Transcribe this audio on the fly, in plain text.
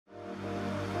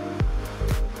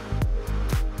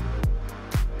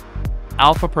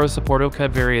Alpha Pro Support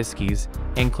cut various keys,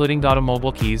 including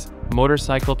automobile keys,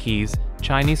 motorcycle keys,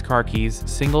 Chinese car keys,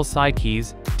 single side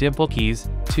keys, dimple keys,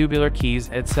 tubular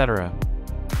keys, etc.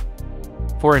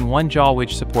 4-in-1 jaw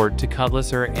which support to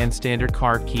cutlasser and standard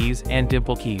car keys and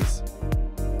dimple keys.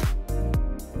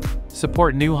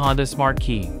 Support new Honda Smart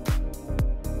Key.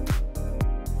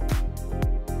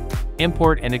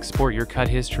 Import and export your cut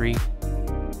history,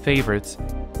 favorites,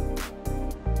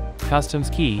 customs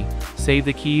key, save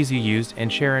the keys you used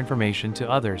and share information to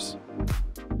others.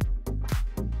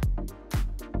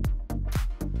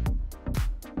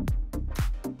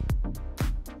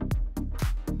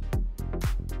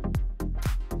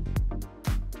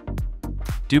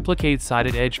 Duplicate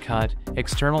sided edge cut,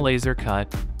 external laser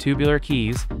cut, tubular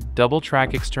keys, double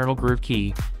track external groove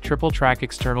key, triple track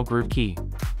external groove key.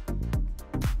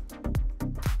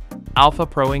 Alpha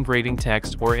Pro engraving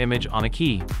text or image on a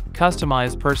key,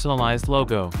 customized personalized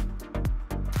logo.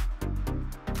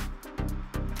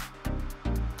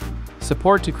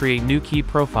 Support to create new key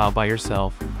profile by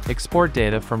yourself, export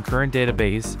data from current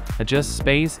database, adjust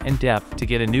space and depth to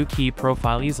get a new key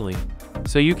profile easily.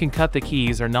 So you can cut the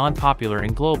keys are non-popular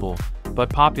in global, but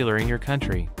popular in your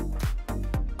country.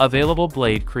 Available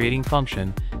blade creating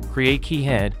function, create key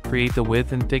head, create the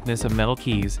width and thickness of metal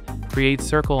keys, create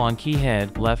circle on key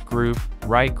head, left groove,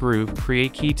 right groove,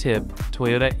 create key tip,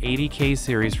 Toyota 80K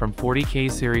series from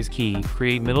 40K series key,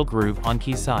 create middle groove on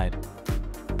key side.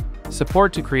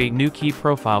 Support to create new key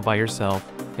profile by yourself,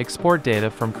 export data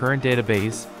from current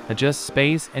database, adjust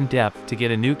space and depth to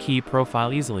get a new key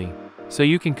profile easily. So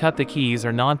you can cut the keys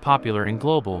are non-popular in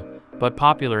global, but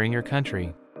popular in your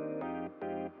country.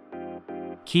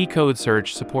 Key code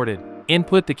search supported.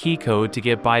 Input the key code to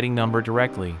get byting number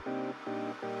directly.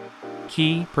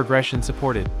 Key progression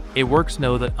supported. It works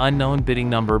know the unknown bitting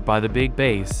number by the big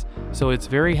base, so it's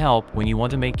very help when you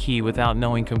want to make key without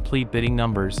knowing complete bitting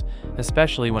numbers,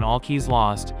 especially when all keys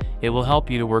lost. It will help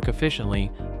you to work efficiently.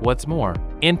 What's more,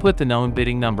 input the known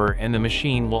bitting number and the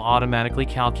machine will automatically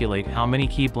calculate how many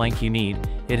key blank you need.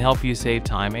 It help you save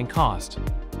time and cost.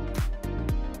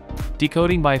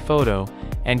 Decoding by photo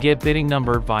and get bitting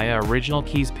number via original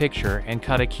keys picture and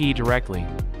cut a key directly.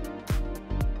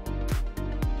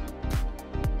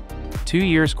 2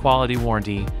 years quality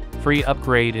warranty, free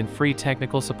upgrade and free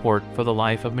technical support for the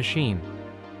life of machine.